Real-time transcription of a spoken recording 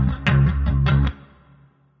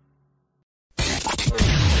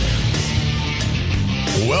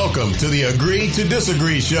Welcome to the Agree to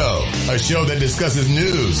Disagree Show, a show that discusses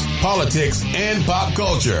news, politics, and pop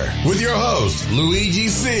culture with your host, Luigi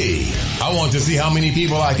C. I want to see how many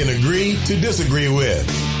people I can agree to disagree with.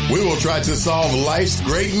 We will try to solve life's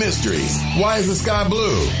great mysteries. Why is the sky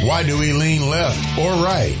blue? Why do we lean left or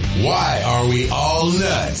right? Why are we all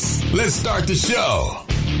nuts? Let's start the show.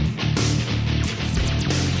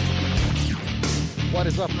 What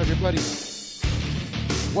is up, everybody?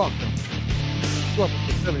 Welcome to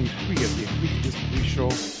episode 73 of the Agree to Disagree Show,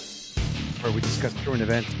 where we discuss current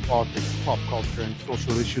events, politics, pop culture, and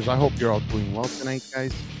social issues. I hope you're all doing well tonight,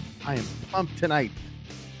 guys. I am pumped tonight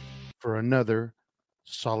for another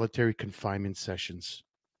solitary confinement sessions.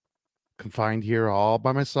 Confined here all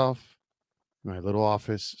by myself, in my little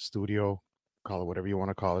office, studio, call it whatever you want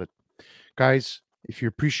to call it. Guys, if you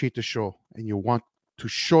appreciate the show and you want to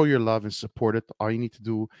show your love and support it, all you need to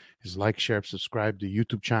do is like, share, subscribe to the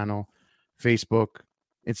YouTube channel, Facebook,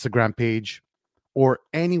 Instagram page, or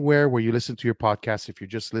anywhere where you listen to your podcast. If you're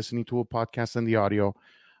just listening to a podcast and the audio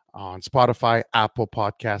on Spotify, Apple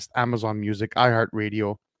Podcast, Amazon Music,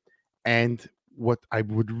 iHeartRadio. And what I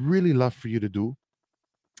would really love for you to do,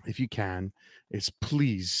 if you can, is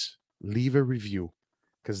please leave a review,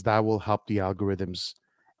 because that will help the algorithms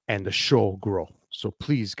and the show grow. So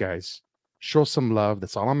please, guys, show some love.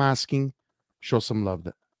 That's all I'm asking. Show some love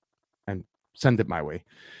and send it my way.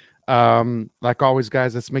 Like always,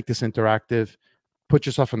 guys, let's make this interactive. Put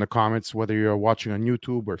yourself in the comments, whether you're watching on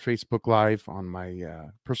YouTube or Facebook Live on my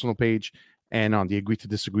personal page and on the Agree to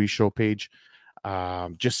Disagree Show page.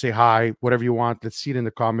 Just say hi, whatever you want. Let's see it in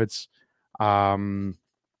the comments. I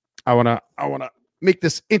wanna make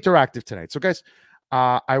this interactive tonight. So, guys,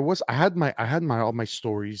 I had all my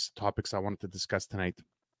stories, topics I wanted to discuss tonight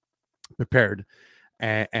prepared,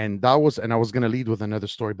 and I was gonna lead with another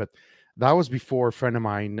story, but that was before a friend of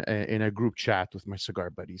mine in a group chat with my cigar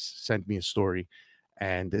buddies sent me a story,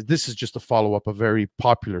 and this is just a follow-up, a very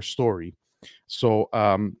popular story. So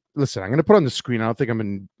listen, I'm going to put on the screen. I don't think I'm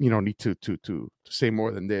going to need to say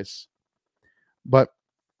more than this, but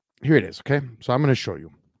here it is. Okay, so I'm going to show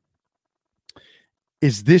you.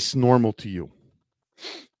 Is this normal to you?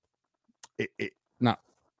 Now,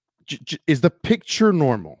 is the picture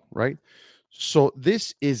normal, right? So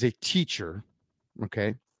this is a teacher,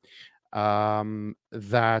 okay,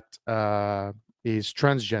 that is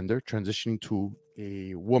transgender, transitioning to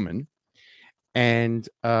a woman, and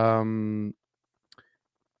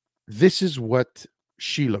this is what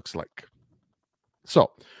she looks like.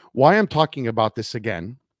 So why I'm talking about this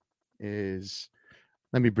again is,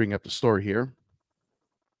 let me bring up the story here,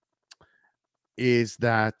 is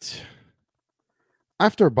that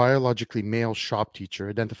after a biologically male shop teacher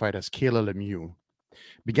identified as Kayla Lemieux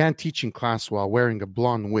began teaching class while wearing a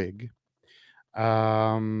blonde wig,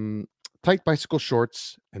 tight bicycle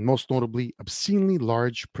shorts, and most notably, obscenely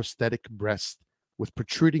large prosthetic breasts with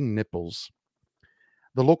protruding nipples,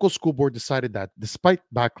 the local school board decided that, despite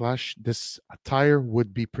backlash, this attire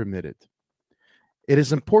would be permitted. It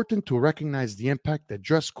is important to recognize the impact that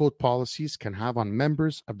dress code policies can have on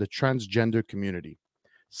members of the transgender community,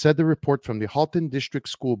 said the report from the Halton District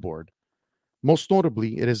School Board. Most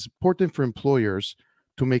notably, it is important for employers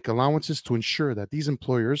to make allowances to ensure that these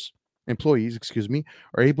employees,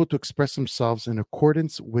 are able to express themselves in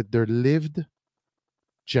accordance with their lived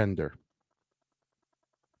gender.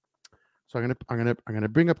 So I'm gonna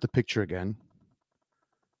bring up the picture again,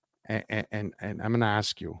 and I'm gonna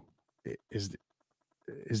ask you: is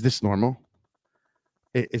this normal?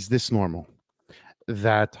 Is this normal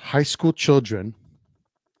that high school children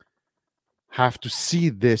have to see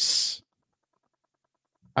this?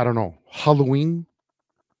 I don't know, Halloween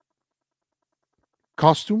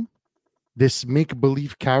costume, this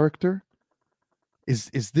make-believe character. Is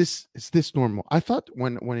this normal? I thought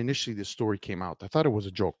when initially this story came out, I thought it was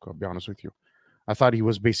a joke. I'll be honest with you. I thought he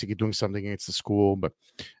was basically doing something against the school, but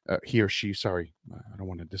he or she, sorry, I don't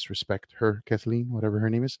want to disrespect her, Kathleen, whatever her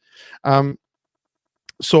name is.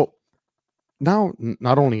 So now,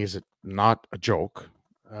 not only is it not a joke,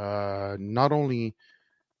 not only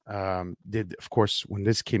did, of course, when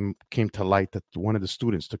this came to light that one of the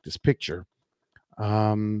students took this picture,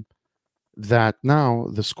 that now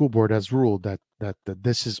the school board has ruled that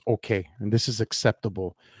this is okay and this is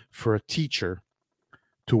acceptable for a teacher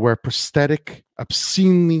to wear prosthetic,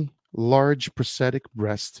 obscenely large prosthetic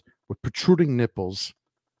breasts with protruding nipples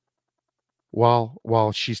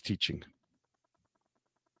while she's teaching.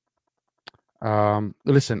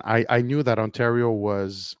 Listen, I knew that Ontario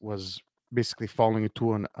was basically falling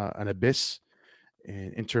into an abyss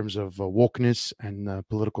in terms of wokeness and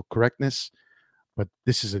political correctness, but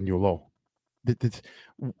this is a new low.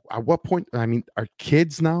 At what point? I mean, our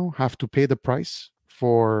kids now have to pay the price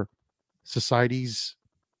for society's,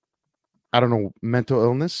 I don't know, mental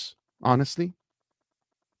illness. Honestly,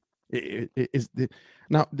 is the,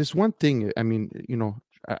 now this one thing. I mean,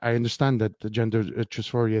 I understand that the gender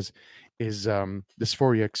dysphoria is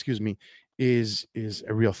dysphoria. Excuse me, is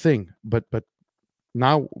a real thing. But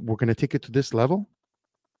now we're going to take it to this level.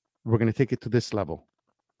 We're going to take it to this level.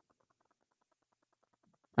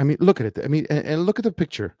 I mean, look at it. I mean, and look at the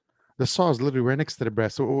picture. The saw is literally right next to the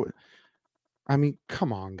breast. So, I mean,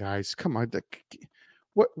 come on, guys, come on.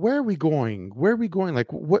 Where are we going? Where are we going?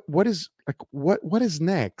 Like, what is like what is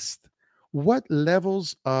next? What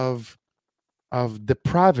levels of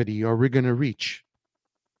depravity are we going to reach?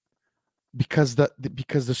 Because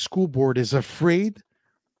because the school board is afraid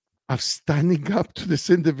of standing up to this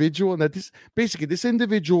individual, and that this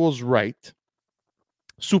individual's right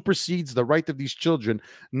supersedes the right of these children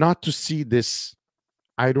not to see this.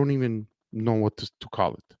 I don't even know what to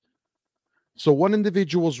call it. So one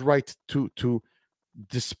individual's right to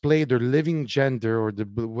display their living gender, or the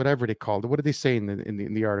whatever they call it. What did they say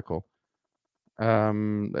in the article?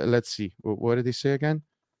 Let's see. What did they say again?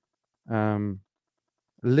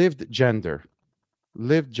 Lived gender.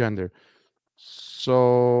 Lived gender.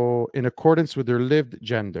 So in accordance with their lived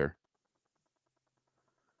gender.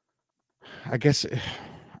 I guess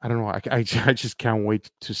I don't know. I just can't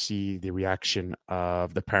wait to see the reaction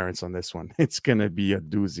of the parents on this one. It's gonna be a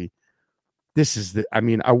doozy. This is the. I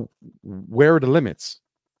mean, where are the limits?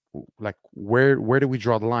 Like, where do we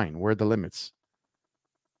draw the line? Where are the limits?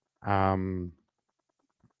 I don't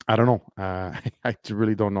know. I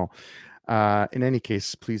really don't know. In any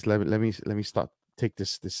case, please let me stop. Take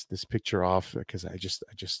this picture off, because I just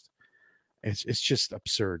it's just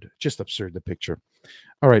absurd. Just absurd, the picture.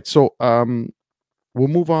 All right, so we'll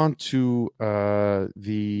move on to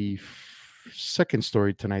the second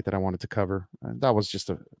story tonight that I wanted to cover. That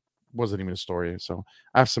was wasn't even a story. So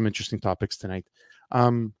I have some interesting topics tonight.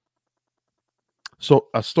 So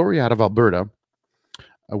a story out of Alberta,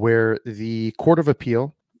 where the Court of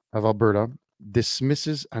Appeal of Alberta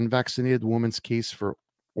dismisses unvaccinated woman's case for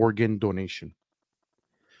organ donation.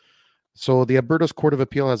 So the Alberta's Court of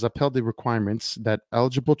Appeal has upheld the requirements that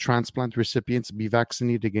eligible transplant recipients be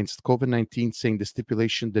vaccinated against COVID-19, saying the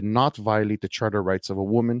stipulation did not violate the charter rights of a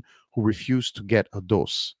woman who refused to get a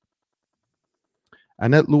dose.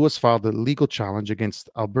 Annette Lewis filed a legal challenge against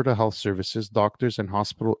Alberta Health Services, doctors, and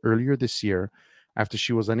hospital earlier this year after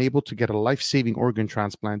she was unable to get a life-saving organ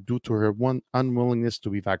transplant due to her unwillingness to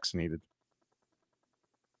be vaccinated.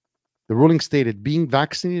 The ruling stated, being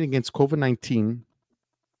vaccinated against COVID-19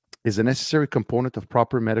 is a necessary component of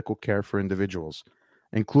proper medical care for individuals,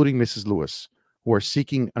 including Mrs. Lewis, who are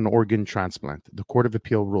seeking an organ transplant, the Court of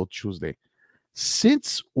Appeal ruled Tuesday.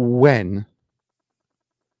 Since when,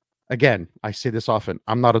 again, I say this often,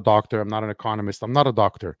 I'm not a doctor, I'm not an economist, I'm not a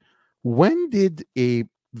doctor. When did a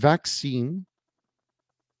vaccine,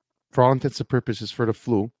 for all intents and purposes for the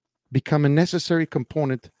flu, become a necessary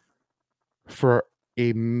component for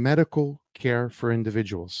a medical care for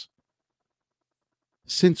individuals?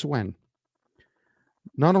 Since when?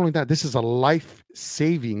 Not only that, this is a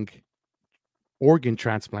life-saving organ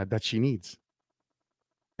transplant that she needs.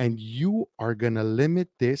 And you are going to limit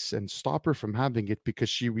this and stop her from having it because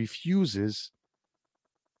she refuses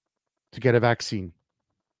to get a vaccine.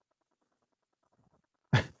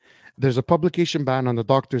 There's a publication ban on the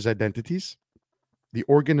doctor's identities, the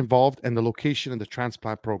organ involved, and the location in the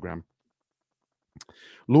transplant program.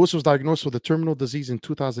 Lewis was diagnosed with a terminal disease in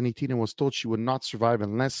 2018 and was told she would not survive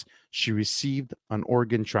unless she received an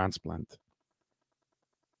organ transplant.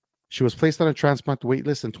 She was placed on a transplant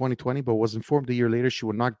waitlist in 2020, but was informed a year later she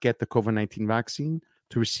would not get the COVID-19 vaccine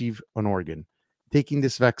to receive an organ. Taking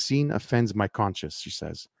this vaccine offends my conscience, she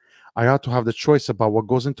says. I ought to have the choice about what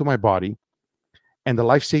goes into my body, and the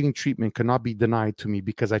life-saving treatment cannot be denied to me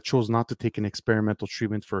because I chose not to take an experimental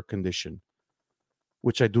treatment for a condition,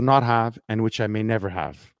 which I do not have and which I may never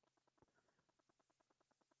have.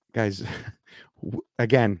 Guys,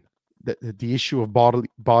 again, the issue of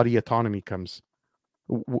body autonomy comes.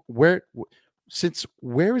 Where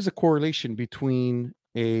is a correlation between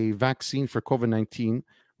a vaccine for COVID-19,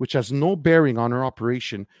 which has no bearing on her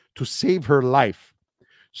operation, to save her life?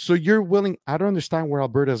 So you're willing, I don't understand where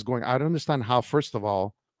Alberta is going. I don't understand how, first of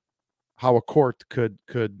all, how a court could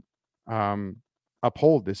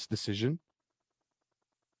uphold this decision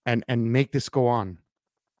and make this go on.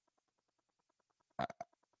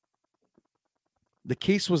 The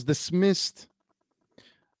case was dismissed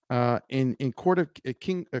in Court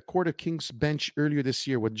of King's Bench earlier this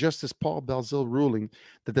year, with Justice Paul Belzil ruling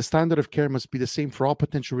that the standard of care must be the same for all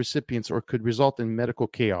potential recipients or could result in medical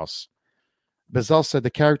chaos. Belzil said the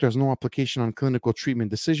character has no application on clinical treatment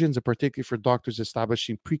decisions, and particularly for doctors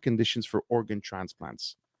establishing preconditions for organ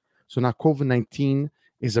transplants. So now COVID-19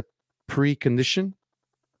 is a precondition.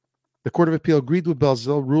 The Court of Appeal agreed with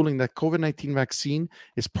Belzil, ruling that COVID-19 vaccine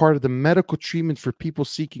is part of the medical treatment for people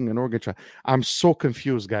seeking an organ transplant. I'm so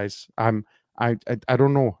confused, guys. I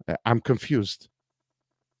don't know. I'm confused.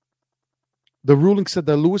 The ruling said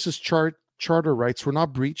that Lewis's charter rights were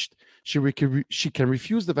not breached. She can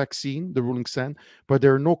refuse the vaccine, the ruling said, but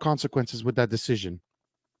there are no consequences with that decision.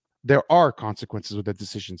 There are consequences with that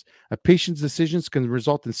decisions. A patient's decisions can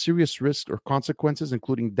result in serious risk or consequences,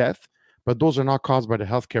 including death, but those are not caused by the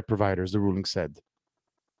healthcare providers, the ruling said.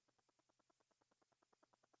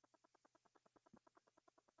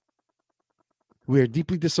 We are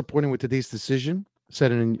deeply disappointed with today's decision,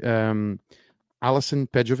 said Alison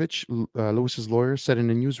Pejovic, Lewis's lawyer, said in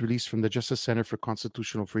a news release from the Justice Center for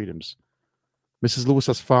Constitutional Freedoms. Mrs. Lewis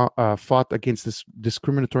has fought against this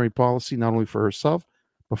discriminatory policy, not only for herself,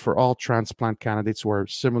 but for all transplant candidates who are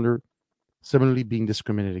similarly being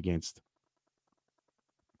discriminated against.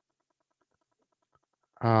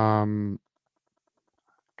 Guys,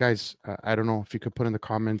 I don't know if you could put in the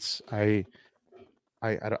comments. I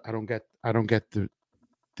don't get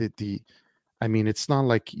the I mean, it's not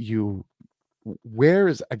like you. Where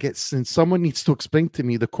is, I guess, since someone needs to explain to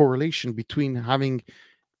me the correlation between having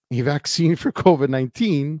a vaccine for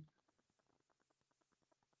COVID-19.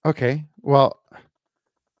 Okay, well,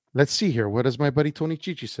 let's see here. What does my buddy Tony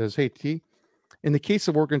Chichi says? Hey, T, in the case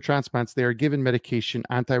of organ transplants, they are given medication,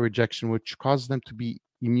 anti-rejection, which causes them to be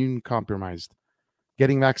immune compromised.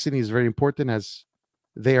 Getting vaccine is very important as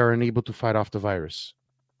they are unable to fight off the virus.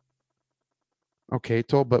 Okay,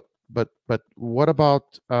 To, but what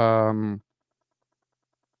about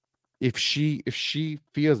if she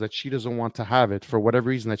feels that she doesn't want to have it for whatever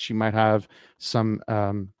reason, that she might have some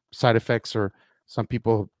side effects, or some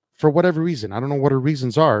people, for whatever reason, I don't know what her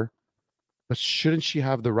reasons are, but shouldn't she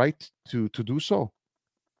have the right to do so?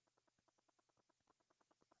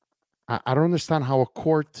 I don't understand how a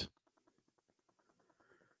court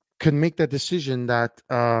can make that decision. That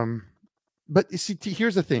but you see,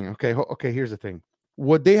 here's the thing. Okay, here's the thing.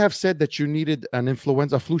 Would they have said that you needed an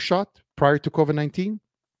influenza flu shot prior to COVID-19?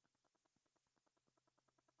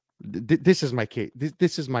 This is my case.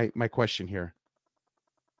 This is my question here.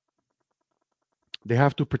 They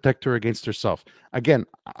have to protect her against herself. Again,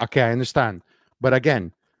 okay, I understand. But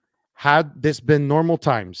again, had this been normal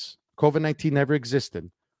times, COVID-19 never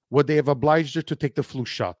existed, would they have obliged her to take the flu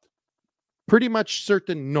shot? Pretty much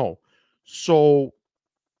certain no. So,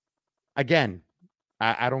 again,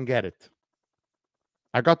 I don't get it.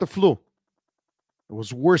 I got the flu. It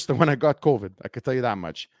was worse than when I got COVID. I can tell you that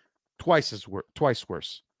much. Twice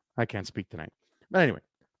worse. I can't speak tonight. But anyway,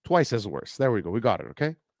 twice as worse. There we go. We got it,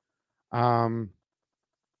 okay? I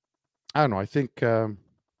don't know. I think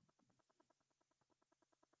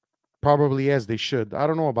probably as they should. I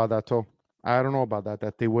don't know about that, though. I don't know about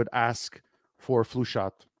that they would ask for a flu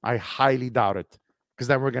shot. I highly doubt it. Because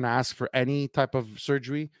then we're going to ask for any type of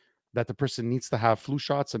surgery that the person needs to have flu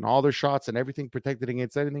shots and all their shots and everything protected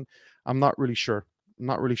against anything. I'm not really sure. I'm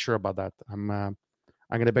not really sure about that. I'm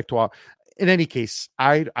going to back to all. In any case,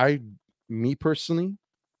 me personally,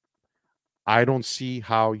 I don't see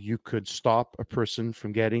how you could stop a person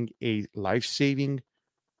from getting a life-saving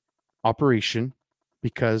operation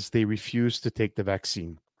because they refuse to take the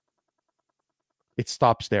vaccine. It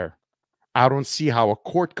stops there. I don't see how a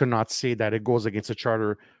court cannot say that it goes against a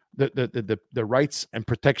charter, the rights and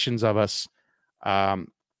protections of us,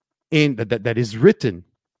 in that is written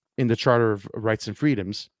in the Charter of Rights and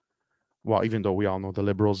Freedoms. Well, even though we all know the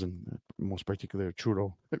liberals, and most particularly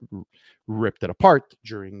Trudeau, ripped it apart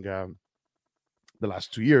during the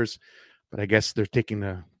last 2 years. But I guess they're taking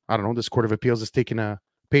this Court of Appeals is taking a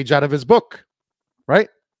page out of his book, right?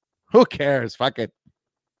 Who cares? Fuck it.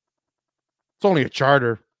 It's only a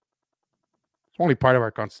charter. It's only part of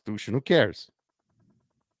our Constitution. Who cares?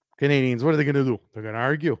 Canadians, what are they going to do? They're going to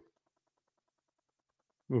argue.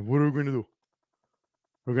 What are we going to do?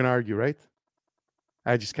 We're going to argue, right?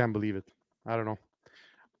 I just can't believe it. I don't know.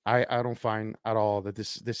 I don't find at all that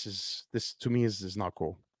this to me is not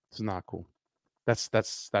cool. It's not cool. That's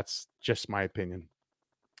just my opinion.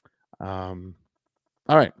 All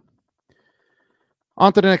right.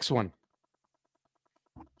 On to the next one.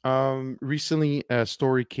 Recently a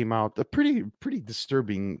story came out, a pretty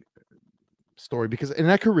disturbing story,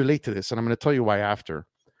 and I can relate to this, and I'm going to tell you why after.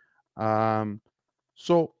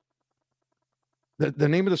 So The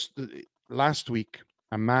name of this last week,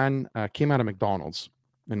 a man came out of McDonald's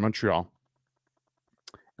in Montreal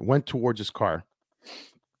and went towards his car.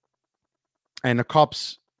 And the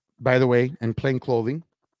cops, by the way, in plain clothing,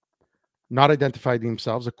 not identified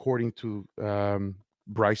themselves, according to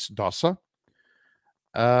Bryce Dossa,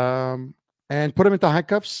 and put him into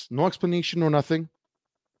handcuffs. No explanation, no nothing.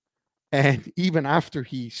 And even after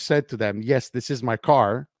he said to them, yes, this is my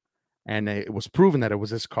car, and it was proven that it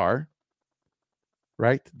was his car,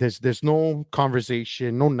 right? There's no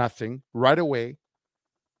conversation, no nothing. Right away,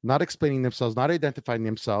 not explaining themselves, not identifying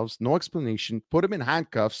themselves, no explanation, put him in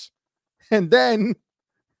handcuffs. And then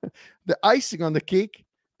the icing on the cake,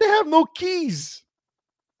 they have no keys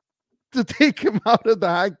to take him out of the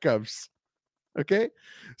handcuffs. Okay?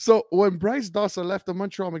 So when Bryce Dossa left the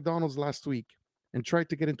Montreal McDonald's last week and tried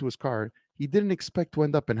to get into his car, he didn't expect to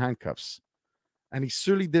end up in handcuffs. And he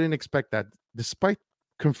certainly didn't expect that. Despite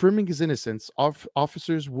confirming his innocence,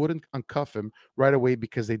 officers wouldn't uncuff him right away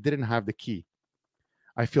because they didn't have the key.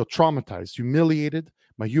 I feel traumatized, humiliated.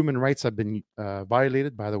 My human rights have been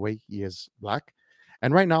violated. By the way, he is black.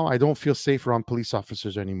 And right now, I don't feel safe around police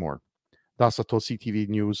officers anymore. Dossa told CTV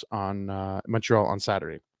News on Montreal on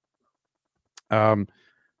Saturday.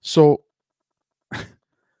 So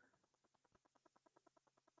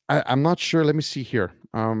I'm not sure. Let me see here.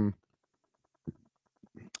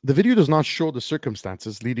 The video does not show the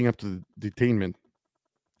circumstances leading up to the detainment.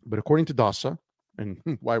 But according to Dossa, and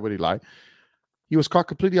why would he lie? He was caught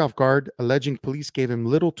completely off guard, alleging police gave him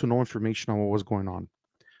little to no information on what was going on.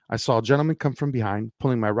 I saw a gentleman come from behind,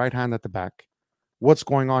 pulling my right hand at the back. What's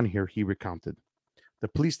going on here? He recounted. The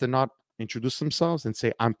police did not introduce themselves and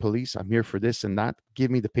say, I'm police, I'm here for this and that. Give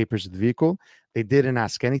me the papers of the vehicle. They didn't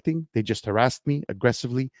ask anything. They just harassed me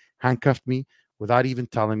aggressively, handcuffed me without even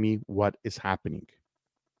telling me what is happening.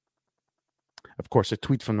 Of course, a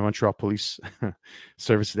tweet from the Montreal Police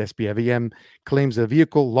Service at SPVM claims the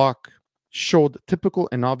vehicle lock showed typical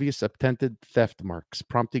and obvious attempted theft marks,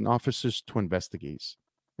 prompting officers to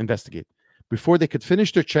investigate. Before they could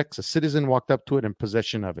finish their checks, a citizen walked up to it in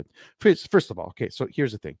possession of it. First of all, okay, so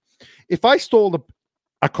here's the thing. If I stole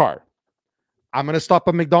a car, I'm going to stop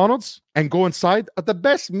at McDonald's and go inside. At the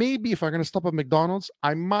best, maybe if I'm going to stop at McDonald's,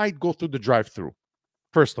 I might go through the drive-thru,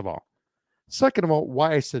 first of all. Second of all,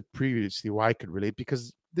 why I said previously why I could relate,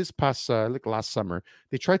 because this past, like last summer,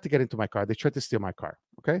 they tried to get into my car. They tried to steal my car,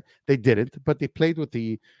 okay? They didn't, but they played with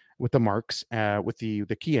the marks, with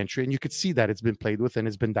the key entry, and you could see that it's been played with and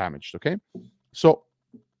it's been damaged, okay? So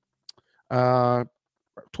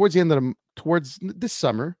towards this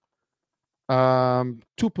summer,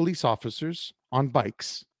 2 police officers on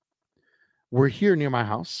bikes were here near my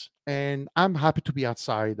house, and I'm happy to be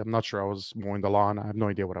outside. I'm not sure, I was mowing the lawn. I have no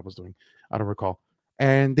idea what I was doing. I don't recall.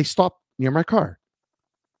 And they stopped near my car.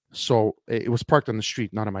 So it was parked on the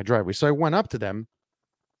street, not in my driveway. So I went up to them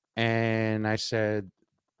and I said,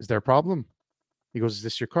 is there a problem? He goes, is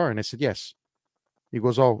this your car? And I said, yes. He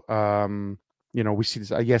goes, oh, we see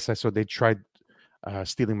this. Yes, I saw they tried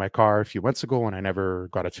stealing my car a few months ago and I never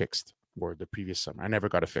got it fixed. Or the previous summer, I never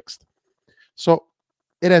got it fixed. So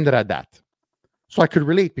it ended at that. So I could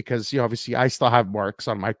relate because obviously I still have marks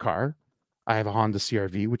on my car. I have a Honda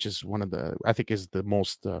CR-V, which is I think is the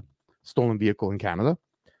most stolen vehicle in Canada.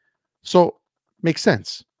 So makes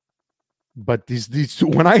sense. But these two,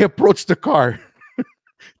 when I approached the car,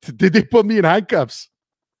 did they put me in handcuffs?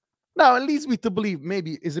 Now it leads me to believe,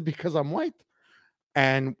 maybe, is it because I'm white?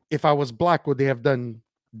 And if I was black, would they have done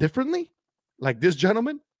differently? Like this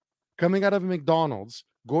gentleman coming out of McDonald's,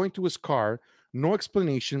 going to his car, no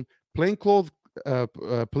explanation, plainclothes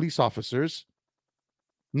police officers,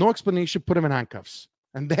 no explanation, put him in handcuffs.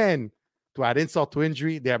 And then, to add insult to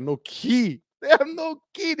injury, they have no key. They have no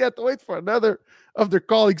key. They have to wait for another of their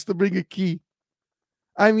colleagues to bring a key.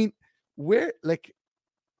 I mean,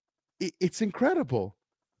 it's incredible.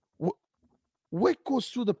 What goes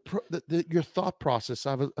through your thought process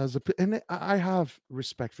and I have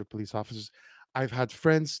respect for police officers. I've had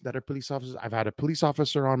friends that are police officers. I've had a police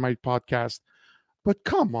officer on my podcast. But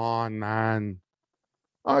come on, man.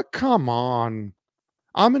 Come on.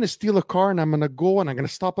 I'm going to steal a car and I'm going to go and I'm going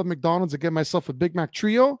to stop at McDonald's and get myself a Big Mac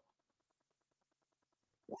trio.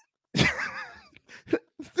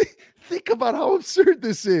 Think about how absurd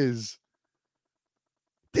this is.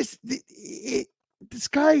 This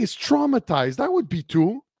guy is traumatized. I would be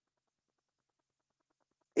too.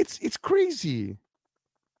 It's crazy.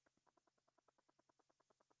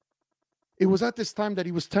 It was at this time that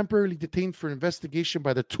he was temporarily detained for investigation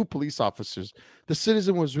by the 2 police officers. The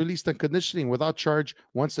citizen was released unconditionally and without charge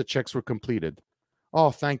once the checks were completed. Oh,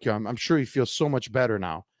 thank you. I'm sure he feels so much better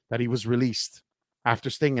now that he was released. after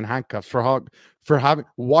staying in handcuffs for having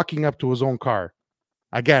walking up to his own car.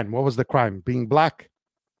 Again, what was the crime? Being black.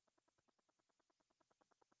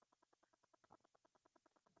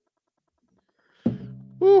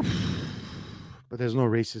 Oof. But there's no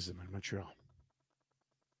racism in Montreal.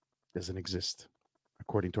 Doesn't exist,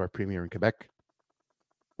 according to our premier in Quebec.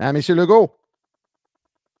 Monsieur Legault,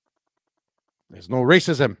 there's no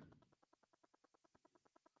racism.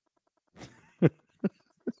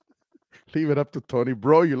 Leave it up to Tony.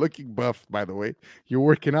 Bro, you're looking buff, by the way. You're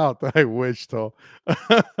working out. I wish, though.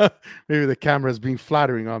 Maybe the camera is being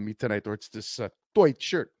flattering on me tonight, or it's this tight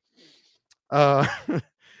shirt. All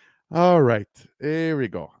right. Here we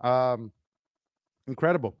go.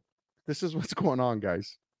 Incredible. This is what's going on,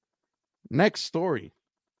 guys. Next story.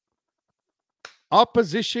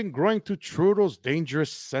 Opposition growing to Trudeau's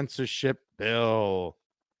dangerous censorship bill.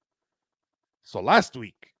 So last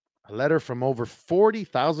week, a letter from over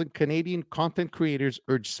 40,000 Canadian content creators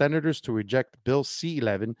urged senators to reject Bill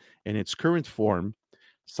C-11 in its current form,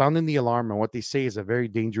 sounding the alarm on what they say is a very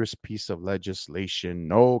dangerous piece of legislation.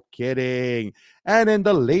 No kidding. And in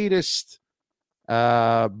the latest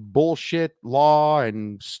bullshit law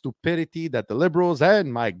and stupidity that the Liberals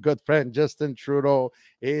and my good friend Justin Trudeau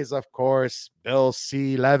is, of course, Bill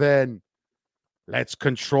C-11. Let's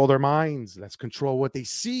control their minds. Let's control what they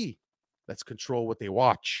see. Let's control what they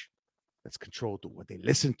watch. Let's control what they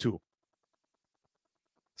listen to.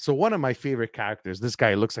 So one of my favorite characters, this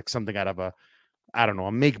guy looks like something out of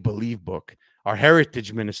a make-believe book. Our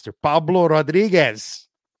heritage minister, Pablo Rodriguez.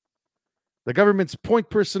 The government's point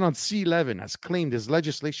person on C-11 has claimed his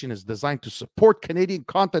legislation is designed to support Canadian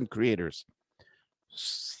content creators.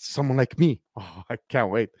 Someone like me. Oh, I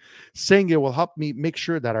can't wait. Saying it will help me make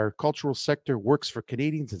sure that our cultural sector works for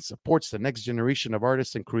Canadians and supports the next generation of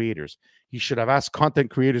artists and creators. He should have asked content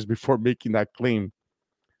creators before making that claim.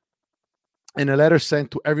 In a letter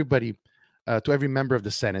sent to everybody, to every member of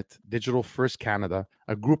the Senate, Digital First Canada,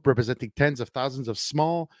 a group representing tens of thousands of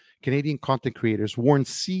small Canadian content creators, warned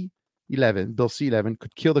Bill C-11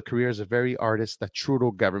 could kill the careers of very artists that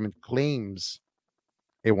Trudeau government claims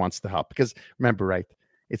it wants to help. Because remember, right,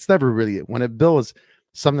 it's never really, when a bill is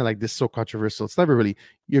something like this so controversial, it's never really,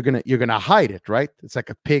 you're gonna hide it, right? It's like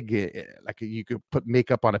a pig, you could put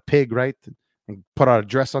makeup on a pig, right, and put out a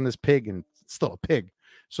dress on this pig, and it's still a pig.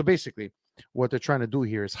 So basically, what they're trying to do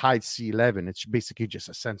here is hide C-11. It's basically just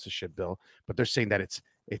a censorship bill, but they're saying that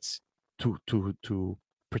it's to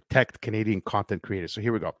protect Canadian content creators. So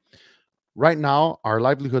here we go. Right now, our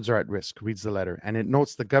livelihoods are at risk, reads the letter, and it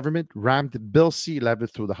notes the government rammed Bill C-11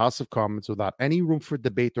 through the House of Commons without any room for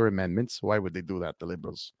debate or amendments. Why would they do that? The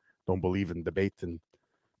Liberals don't believe in debate and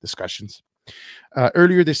discussions.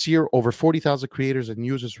 Earlier this year, over 40,000 creators and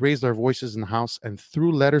users raised their voices in the House, and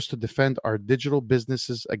through letters to defend our digital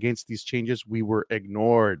businesses against these changes, we were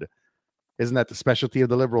ignored. Isn't that the specialty of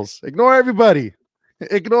the Liberals? Ignore everybody.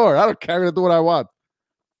 Ignore. I don't care. I do what I want.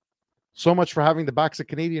 So much for having the backs of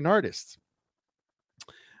Canadian artists.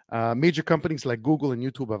 Major companies like Google and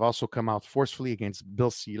YouTube have also come out forcefully against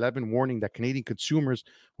Bill C-11, warning that Canadian consumers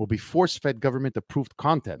will be force-fed government-approved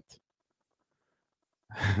content.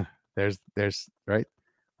 there's right.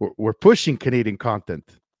 We're pushing Canadian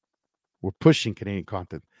content. We're pushing Canadian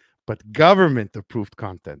content, but government-approved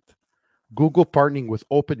content. Google partnering with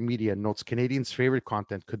Open Media notes Canadians' favorite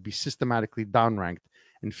content could be systematically downranked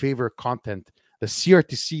in favor of content the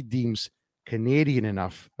CRTC deems Canadian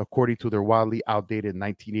enough, according to their wildly outdated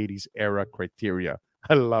 1980s era criteria.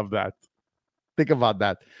 I love that. Think about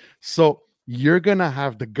that. So you're going to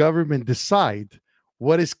have the government decide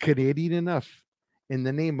what is Canadian enough in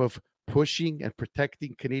the name of pushing and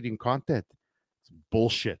protecting Canadian content. It's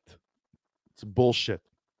bullshit. It's bullshit.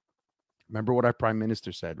 Remember what our prime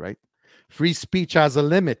minister said, right? Free speech has a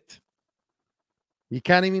limit. You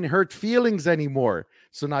can't even hurt feelings anymore.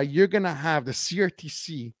 So now you're going to have the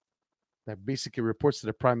CRTC that basically reports to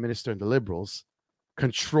the prime minister and the Liberals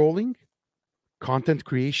controlling content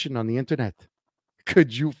creation on the internet.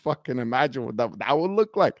 Could you fucking imagine what that would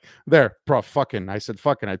look like? There, I said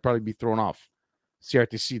fucking, I'd probably be thrown off.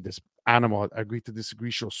 CRTC, this animal, agreed to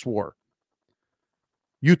disagree, show swore.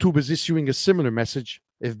 YouTube is issuing a similar message.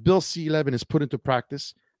 If Bill C-11 is put into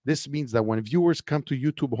practice, this means that when viewers come to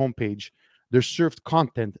YouTube homepage, they're served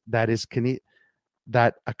content that is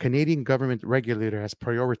that a Canadian government regulator has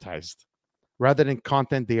prioritized, rather than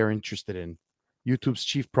content they are interested in. YouTube's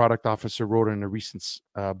chief product officer wrote in a recent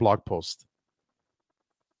blog post.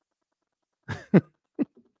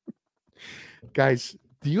 Guys,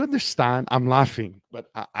 do you understand? I'm laughing, but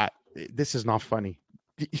this is not funny.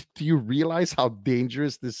 Do you realize how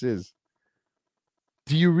dangerous this is?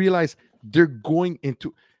 Do you realize they're going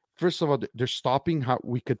into... first of all, they're stopping how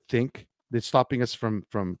we could think. They're stopping us from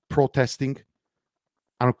protesting.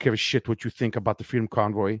 I don't give a shit what you think about the Freedom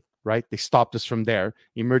Convoy, right? They stopped us from there.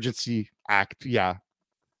 Emergency Act, yeah.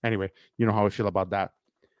 Anyway, you know how I feel about that.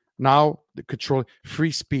 Now, the control,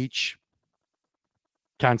 free speech,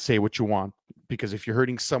 can't say what you want, because if you're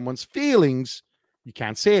hurting someone's feelings, you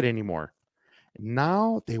can't say it anymore.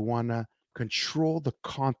 Now they want to control the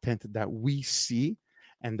content that we see,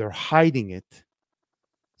 and they're hiding it,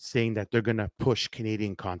 saying that they're going to push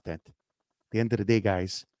Canadian content. At the end of the day,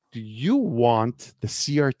 guys, do you want the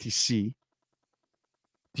CRTC?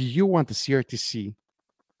 Do you want the CRTC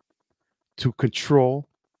to control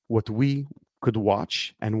what we could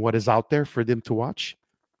watch and what is out there for them to watch?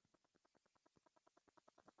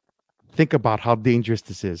 Think about how dangerous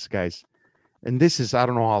this is, guys. And this is, I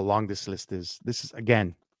don't know how long this list is. This is,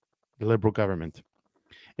 again, the Liberal government.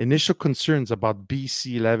 Initial concerns about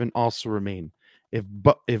BC 11 also remain.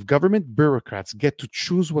 If government bureaucrats get to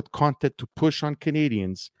choose what content to push on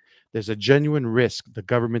Canadians, there's a genuine risk the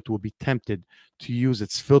government will be tempted to use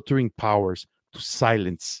its filtering powers to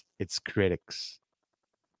silence its critics.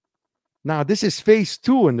 Now, this is phase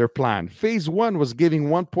 2 in their plan. Phase 1 was giving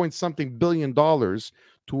 $1.something billion to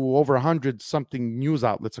over 100-something news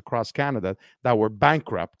outlets across Canada that were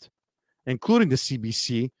bankrupt, including the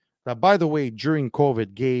CBC, that, by the way, during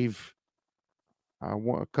COVID gave a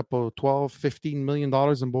couple, $12, $15 million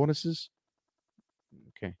in bonuses.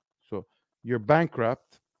 Okay, so you're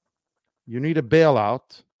bankrupt. You need a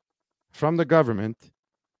bailout from the government,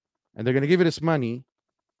 and they're going to give you this money.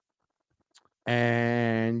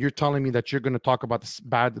 And you're telling me that you're going to talk about this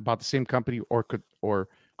bad about the same company or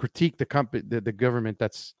critique the company, the government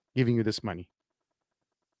that's giving you this money.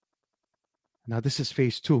 Now this is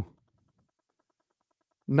phase 2.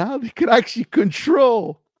 Now they could actually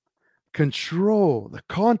control the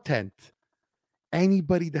content.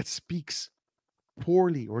 Anybody that speaks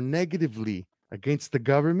poorly or negatively against the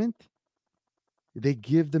government, they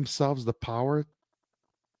give themselves the power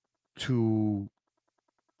to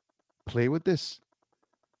play with this.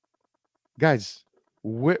 Guys,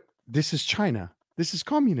 this is China. This is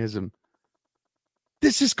communism.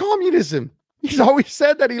 This is communism. He's always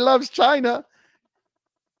said that he loves China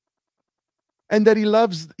and that he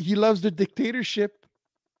loves the dictatorship.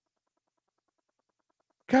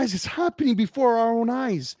 Guys, it's happening before our own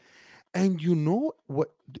eyes. And you know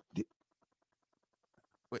what?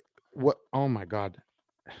 Oh my God.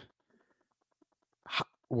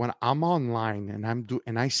 When I'm online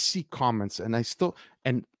and I see comments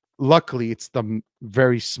and luckily it's the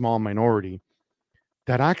very small minority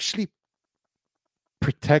that actually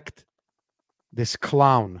protect this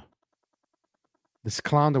clown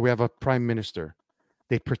that we have a prime minister.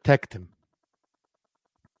 They protect him.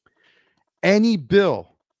 Any bill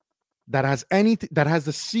that has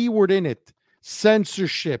the C word in it,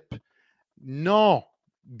 censorship, no.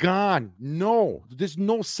 Gone. No, there's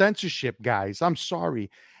no censorship, guys. I'm sorry.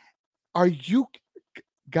 Are you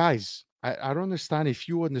guys? I don't understand if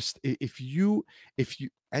you understand. If you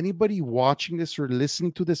anybody watching this or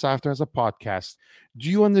listening to this after as a podcast, do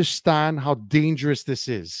you understand how dangerous this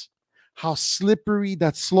is? How slippery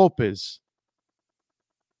that slope is?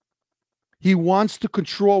 He wants to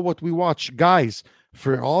control what we watch, guys.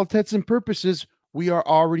 For all intents and purposes, we are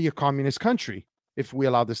already a communist country if we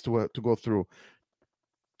allow this to go through.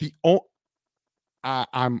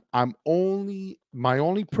 My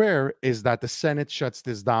only prayer is that the Senate shuts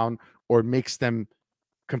this down or makes them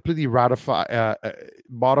completely modify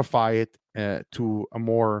it to a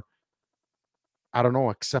more, I don't know,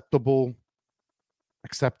 acceptable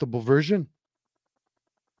version.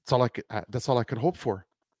 That's all I could hope for.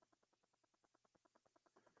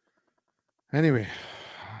 Anyway,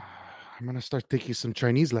 I'm gonna start taking some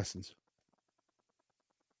Chinese lessons.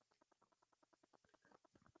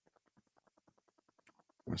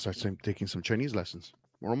 I'm going to start taking some Chinese lessons.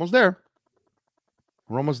 We're almost there.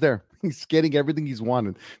 He's getting everything he's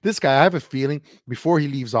wanted. This guy, I have a feeling, before he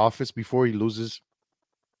leaves office, before he loses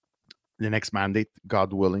the next mandate,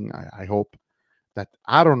 God willing, I hope that,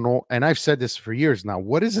 I don't know, and I've said this for years now,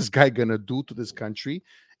 what is this guy going to do to this country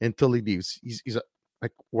until he leaves? He's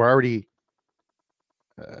like, we're already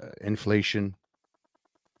inflation,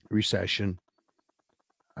 recession,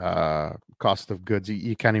 cost of goods.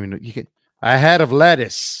 You can't even, you can. A head of fucking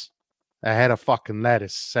lettuce,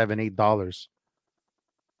 $7, $8.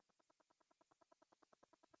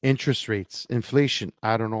 Interest rates, inflation.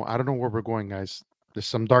 I don't know where we're going, guys. There's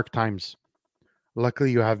some dark times. Luckily,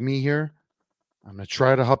 you have me here. I'm going to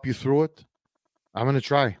try to help you through it. I'm going to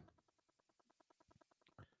try.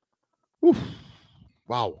 Oof.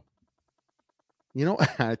 Wow. You know,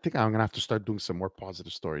 I think I'm gonna have to start doing some more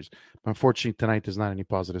positive stories. But unfortunately, tonight there's not any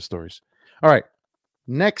positive stories. All right,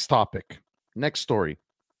 next topic, next story.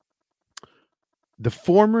 The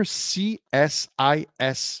former CSIS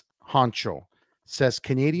honcho says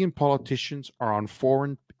Canadian politicians are on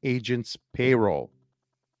foreign agents' payroll.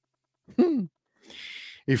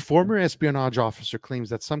 A former espionage officer claims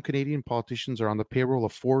that some Canadian politicians are on the payroll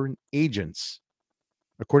of foreign agents.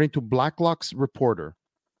 According to Blacklock's reporter,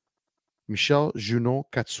 Michel Junot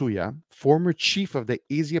Katsuya, former chief of the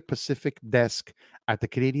Asia Pacific desk at the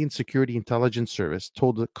Canadian Security Intelligence Service,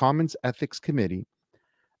 told the Commons Ethics Committee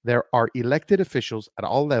there are elected officials at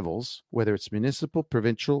all levels, whether it's municipal,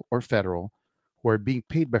 provincial, or federal, who are being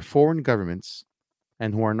paid by foreign governments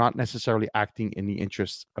and who are not necessarily acting in the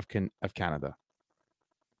interests of Canada.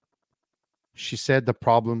 She said the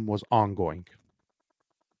problem was ongoing.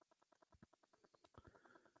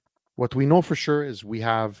 What we know for sure is we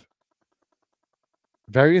have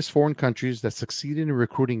various foreign countries that succeeded in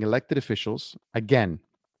recruiting elected officials, again,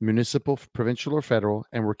 municipal, provincial, or federal,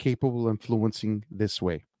 and were capable of influencing this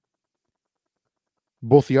way.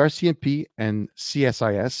 Both the RCMP and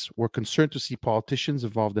CSIS were concerned to see politicians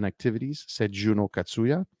involved in activities, said Juno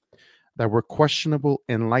Katsuya, that were questionable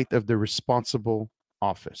in light of their responsible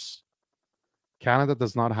office. Canada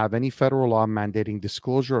does not have any federal law mandating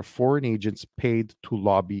disclosure of foreign agents paid to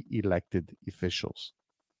lobby elected officials.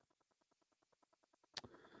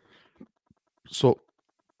 So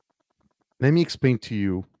let me explain to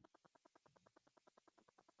you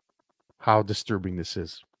how disturbing this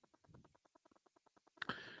is.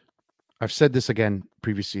 I've said this again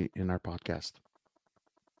previously in our podcast.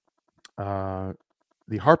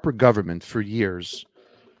 The Harper government for years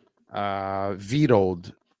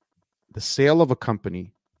vetoed the sale of a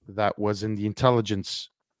company that was in the intelligence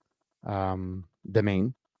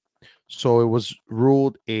domain. So it was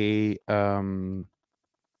ruled a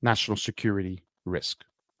national security risk.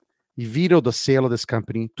 He vetoed the sale of this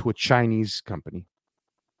company to a Chinese company.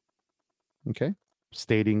 Okay?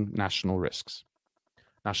 Stating national risks,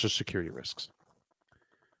 national security risks.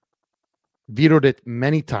 Vetoed it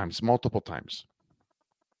many times, multiple times.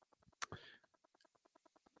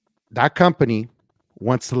 That company,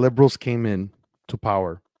 once the Liberals came in to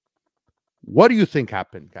power, what do you think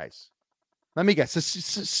happened, guys? Let me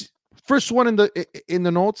guess. First one in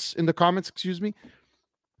the notes, in the comments, excuse me.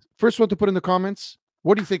 First one to put in the comments.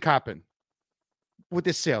 What do you think happened with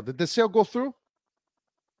this sale? Did the sale go through?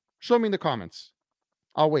 Show me in the comments.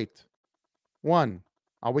 I'll wait. 1.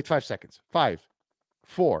 I'll wait 5 seconds. 5,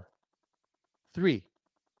 4, 3,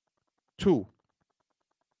 2,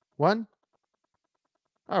 1.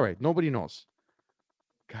 All right. Nobody knows.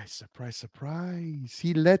 Guys, surprise, surprise.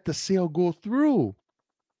 He let the sale go through.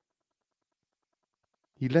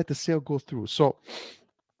 He let the sale go through. So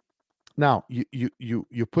now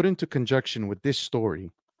you put into conjunction with this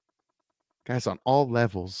story, guys, on all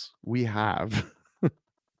levels, we have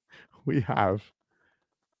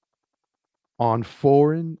on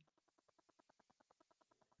foreign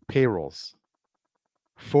payrolls,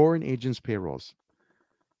 foreign agents' payrolls.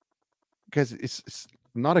 Guys, it's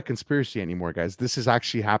not a conspiracy anymore, guys. This is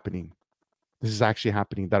actually happening. This is actually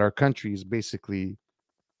happening, that our country is basically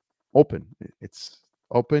open. It's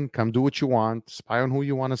open. Come do what you want. Spy on who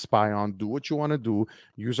you want to spy on. Do what you want to do.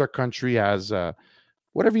 Use our country as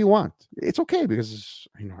whatever you want. It's okay because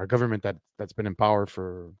our government that's been in power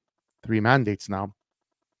for 3 mandates now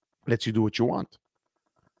lets you do what you want.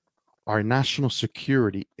 Our national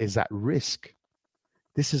security is at risk.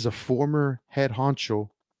 This is a former head honcho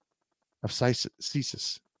of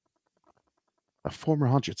CSIS. A former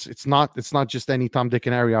honcho. It's not just any Tom, Dick,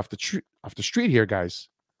 and Harry off the street here, guys.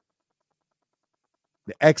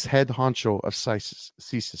 The ex-head honcho of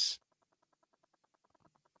CSIS.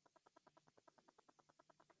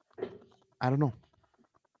 I don't know.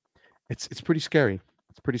 It's pretty scary.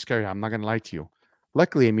 It's pretty scary. I'm not gonna lie to you.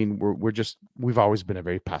 Luckily, I mean, we've always been a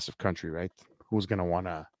very passive country, right? Who's gonna want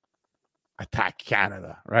to attack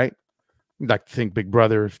Canada, right? You'd like to think Big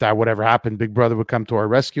Brother, if that would ever happen, Big Brother would come to our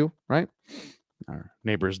rescue, right? Our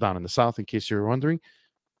neighbors down in the south, in case you're wondering,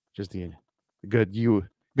 just the good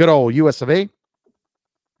old US of A.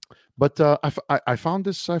 But I found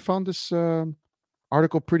this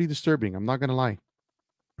article pretty disturbing. I'm not gonna lie,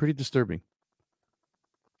 pretty disturbing.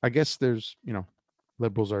 I guess there's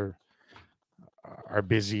liberals are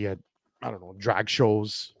busy at, I don't know, drag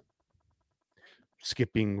shows,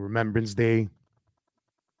 skipping Remembrance Day.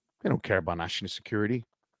 They don't care about national security.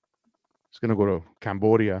 He's going to go to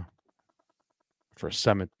Cambodia for a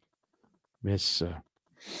summit. Miss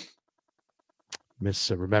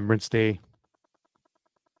Remembrance Day.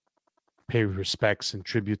 Pay respects and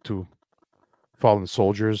tribute to fallen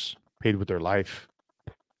soldiers paid with their life.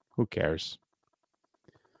 Who cares?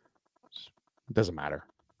 It doesn't matter,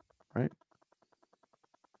 right?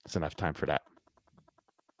 There's enough time for that.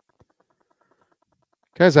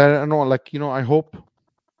 Guys, I don't know, like, I hope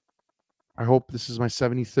this is my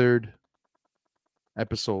 73rd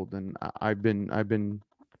episode, and I've been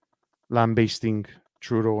lambasting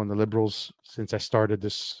Trudeau and the Liberals since I started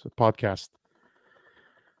this podcast.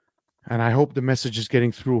 And I hope the message is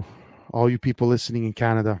getting through. All you people listening in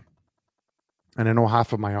Canada, and I know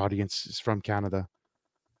half of my audience is from Canada.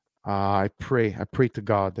 I pray to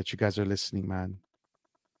God that you guys are listening, man.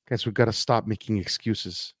 Guys, we got to stop making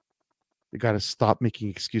excuses. We got to stop making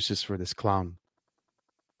excuses for this clown.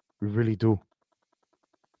 We really do.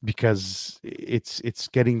 Because it's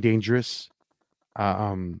getting dangerous.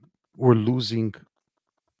 We're losing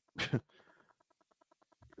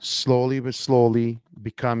slowly but slowly,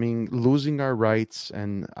 losing our rights.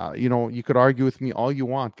 And, you could argue with me all you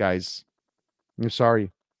want, guys. I'm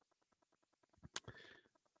sorry.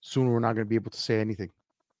 Soon we're not going to be able to say anything.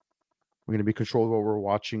 We're going to be controlled what we're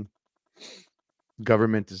watching.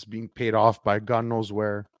 Government is being paid off by God knows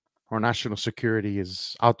where. Our national security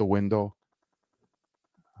is out the window.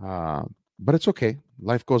 But it's okay.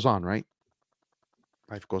 Life goes on, right?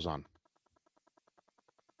 Life goes on.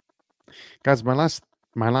 Guys, my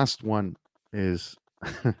last one is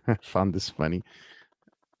I found this funny.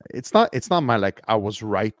 It's not my like I was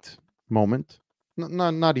right moment.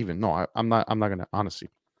 Not even. No, I'm not gonna, honestly.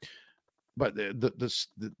 But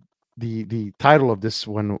the title of this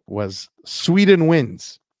one was Sweden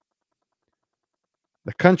Wins.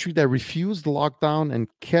 The country that refused lockdown and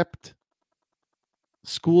kept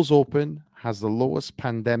schools open has the lowest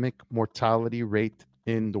pandemic mortality rate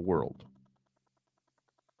in the world.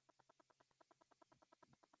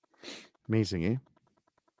 Amazing, eh?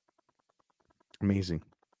 Amazing.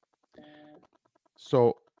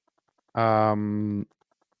 So,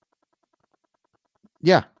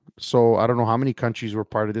 yeah. So I don't know how many countries were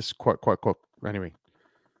part of this. Quite. Anyway,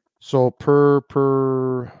 so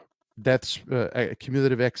per deaths,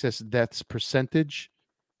 cumulative excess deaths percentage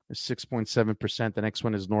is 6.7%. The next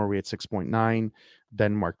one is Norway at 6.9,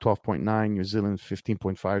 Denmark 12.9, New Zealand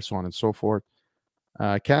 15.5, so on and so forth.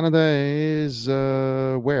 Canada is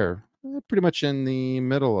where? Pretty much in the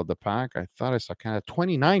middle of the pack. I thought I saw Canada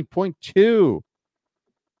 29.2.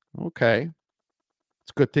 Okay.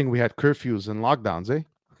 It's a good thing we had curfews and lockdowns, eh?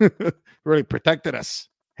 Really protected us.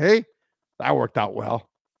 Hey, that worked out well.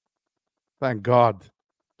 Thank God.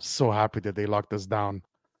 So happy that they locked us down.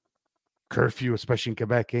 Curfew, especially in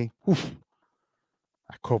Quebec, eh? Oof.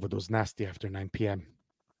 COVID was nasty after 9 p.m.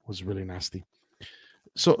 It was really nasty.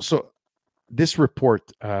 So this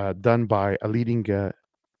report done by a leading...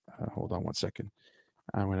 hold on one second.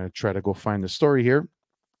 I'm going to try to go find the story here.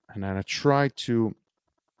 And I'm going to try to...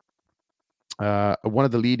 one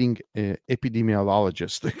of the leading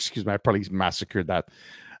epidemiologists, excuse me, I probably massacred that,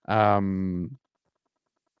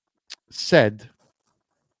 said,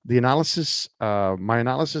 the analysis, my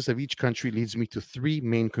analysis of each country leads me to three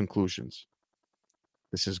main conclusions.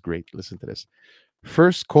 This is great. Listen to this.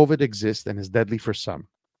 First, COVID exists and is deadly for some.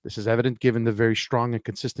 This is evident given the very strong and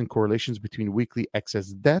consistent correlations between weekly excess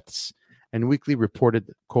deaths and weekly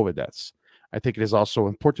reported COVID deaths. I think it is also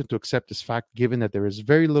important to accept this fact given that there is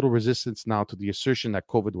very little resistance now to the assertion that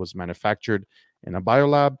COVID was manufactured in a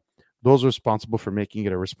biolab. Those responsible for making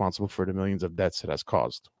it are responsible for the millions of deaths it has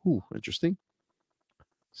caused. Ooh, interesting.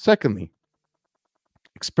 Secondly,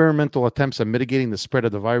 experimental attempts at mitigating the spread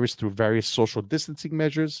of the virus through various social distancing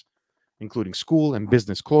measures, including school and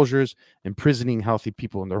business closures, imprisoning healthy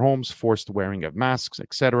people in their homes, forced wearing of masks,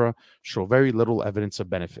 etc., show very little evidence of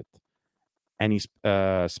benefit. Any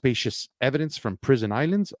spacious evidence from prison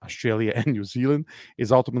islands, Australia and New Zealand,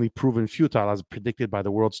 is ultimately proven futile as predicted by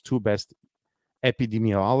the world's two best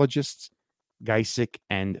epidemiologists, Geisick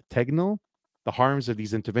and Tegnell. The harms of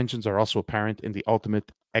these interventions are also apparent in the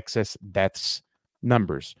ultimate excess deaths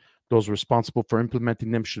numbers. Those responsible for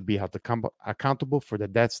implementing them should be held accountable for the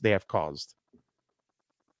deaths they have caused.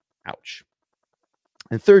 Ouch.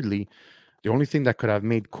 And thirdly, the only thing that could have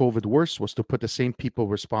made COVID worse was to put the same people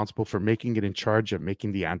responsible for making it in charge of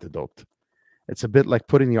making the antidote. It's a bit like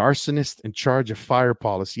putting the arsonist in charge of fire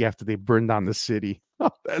policy after they burned down the city.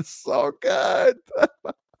 Oh, that's so good.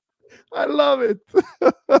 I love it.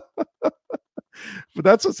 But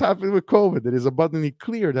that's what's happening with COVID. It is abundantly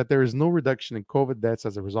clear that there is no reduction in COVID deaths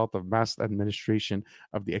as a result of mass administration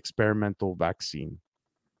of the experimental vaccine.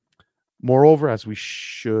 Moreover, as we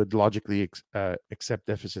should logically accept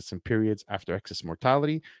deficits in periods after excess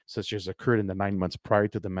mortality, such as occurred in the 9 months prior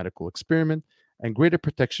to the medical experiment, and greater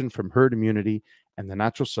protection from herd immunity and the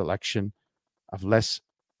natural selection of less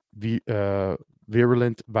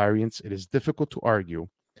virulent variants, it is difficult to argue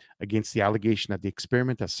against the allegation that the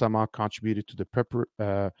experiment has somehow contributed to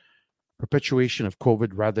the perpetuation of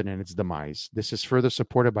COVID rather than its demise. This is further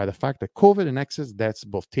supported by the fact that COVID and excess deaths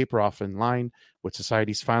both taper off in line with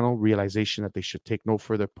society's final realization that they should take no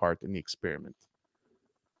further part in the experiment.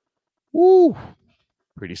 Woo!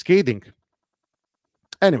 Pretty scathing.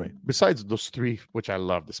 Anyway, besides those three, which I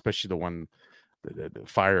loved, especially the one, the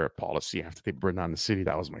fire policy after they burned down the city,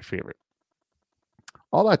 that was my favorite.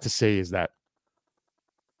 All I have to say is that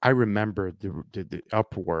I remember the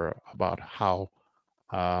uproar about how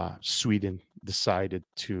Sweden decided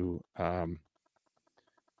to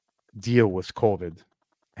deal with COVID,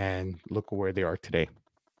 and look where they are today.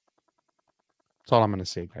 That's all I'm going to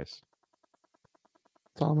say, guys.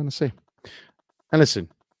 That's all I'm going to say. And listen,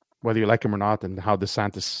 whether you like him or not, and how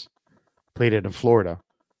DeSantis played it in Florida,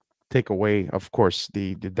 take away, of course,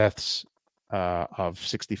 the deaths of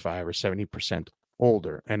 65 or 70%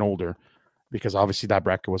 older and older, because obviously that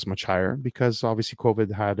bracket was much higher, because obviously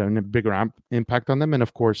COVID had a bigger impact on them. And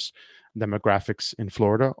of course, demographics in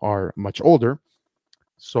Florida are much older.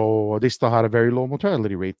 So they still had a very low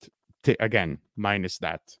mortality rate, again, minus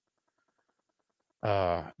that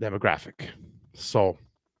demographic. So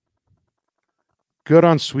good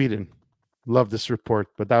on Sweden. Love this report,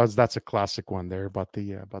 but that's a classic one there about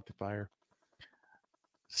the fire.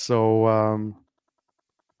 So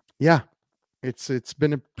yeah, it's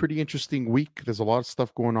been a pretty interesting week. There's a lot of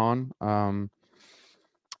stuff going on.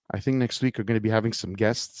 I think next week we're going to be having some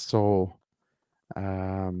guests. So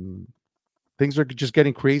things are just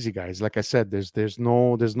getting crazy, guys. Like I said, there's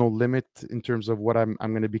no limit in terms of what I'm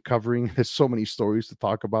going to be covering. There's so many stories to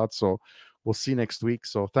talk about. So we'll see next week.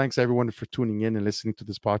 So thanks everyone for tuning in and listening to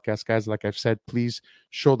this podcast, guys. Like I've said, please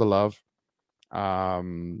show the love.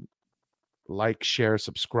 Like, share,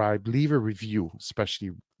 subscribe, leave a review,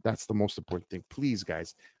 especially. That's the most important thing. Please,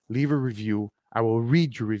 guys, leave a review. I will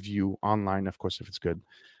read your review online, of course, if it's good,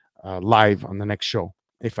 live on the next show,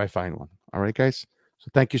 if I find one. All right, guys? So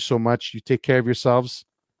thank you so much. You take care of yourselves,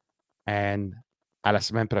 and à la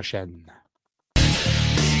semaine prochaine.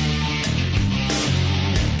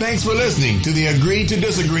 Thanks for listening to the Agree to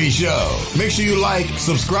Disagree show. Make sure you like,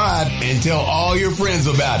 subscribe, and tell all your friends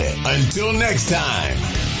about it. Until next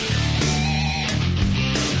time.